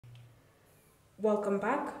Welcome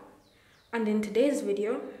back, and in today's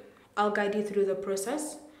video I'll guide you through the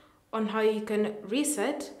process on how you can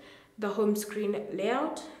reset the home screen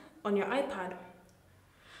layout on your iPad.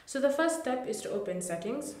 So the first step is to open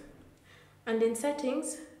Settings, and in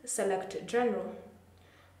Settings select General.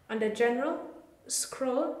 Under General,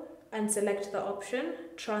 scroll and select the option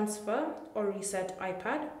Transfer or Reset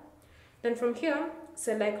iPad. Then from here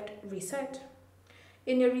select Reset.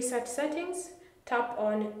 In your reset settings, tap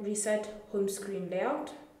on Reset Home Screen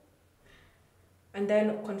Layout and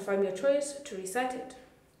then confirm your choice to reset it.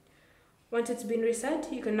 Once it's been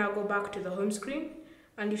reset, you can now go back to the home screen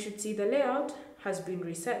and you should see the layout has been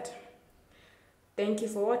reset. Thank you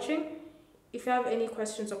for watching. If you have any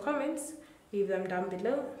questions or comments, leave them down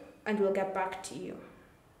below and we'll get back to you.